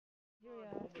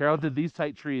Carol did these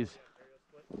tight trees.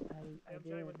 I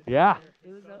did. Yeah.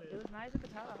 It was nice at the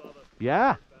top.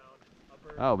 Yeah.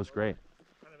 Oh, it was great.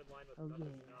 Oh yeah.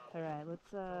 All right,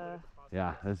 let's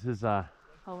Yeah, this is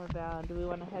homeward bound. Do we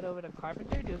want to head over to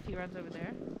Carpenter? Do a few runs over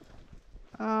there?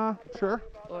 Sure.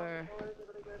 Or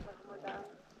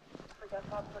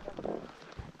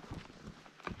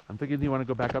I'm thinking, do you want to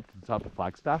go back up to the top of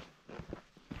Flagstaff?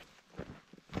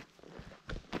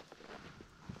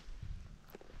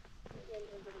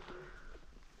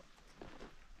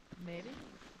 maybe?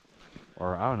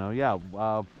 Or I don't know. Yeah.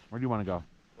 Where do you want to go?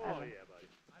 Oh yeah, buddy.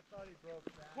 I thought he broke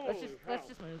that. Let's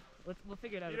just move. We'll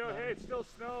figure it out. You know, hey, it's still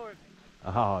snowing.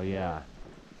 Oh yeah.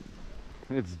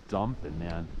 It's dumping,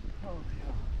 man. Oh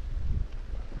yeah.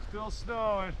 Still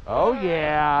snowing. Oh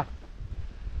yeah.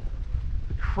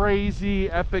 The crazy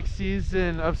epic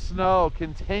season of snow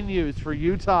continues for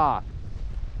Utah.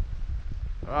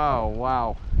 Oh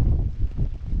wow.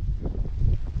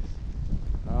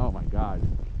 Oh my God.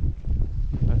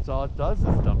 That's all it does is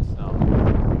dump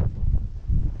snow.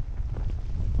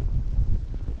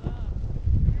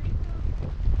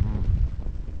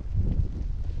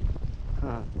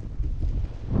 Huh.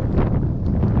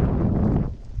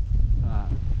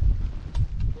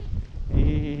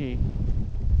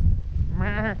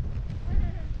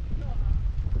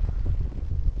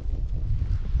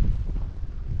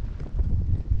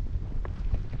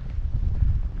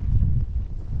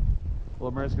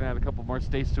 Well, Murray's gonna add a couple more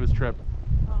states to his trip.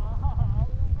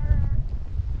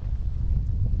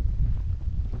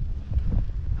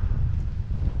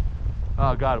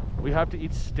 Oh God, we have to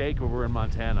eat steak when we're in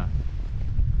Montana.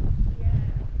 Yeah,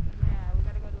 we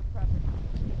gotta go to a proper.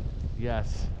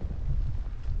 Yes.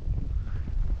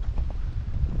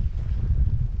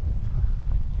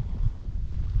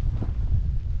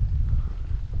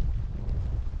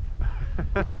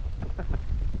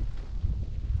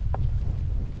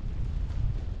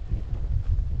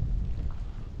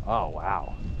 Oh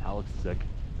wow, that looks sick.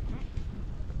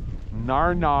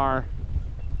 Nar nar.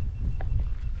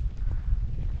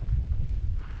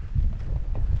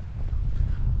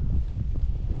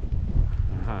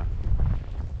 Uh-huh.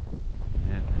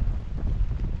 Yeah.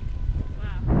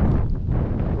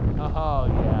 Wow. Oh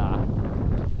yeah.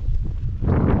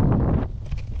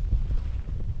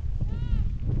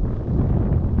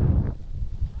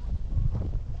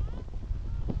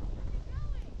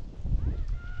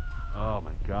 Oh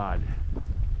my God.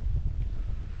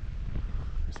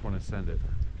 Just want to send it.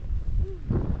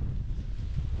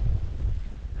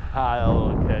 Hi,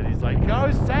 little kid. He's like,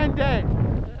 go send it.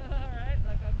 Alright,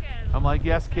 like okay. I'm like,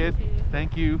 yes, kid.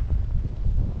 Thank you.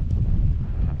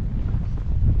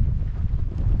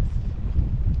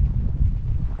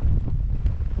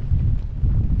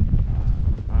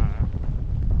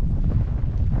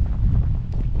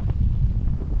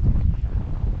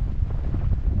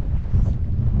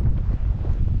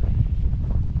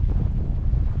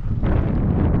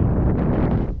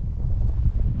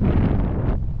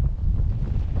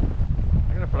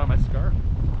 I gotta put on my scarf.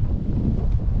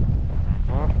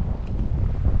 Huh?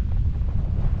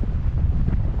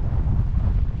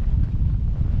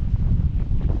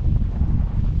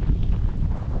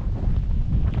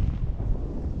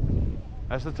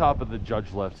 That's the top of the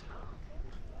Judge lift.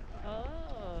 Oh.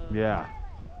 Yeah.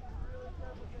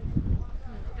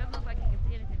 Doesn't look like you can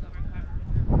see anything over Carpenter.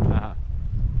 Uh-huh.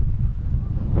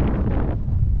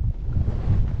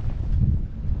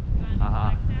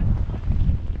 Uh-huh.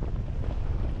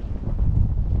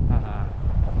 Uh-huh.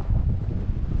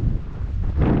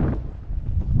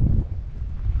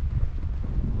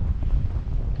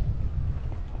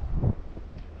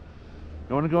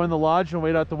 You want to go in the lodge and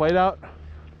wait out the whiteout?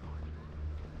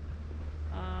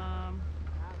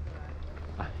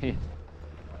 I mean,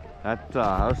 that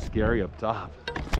was scary up top.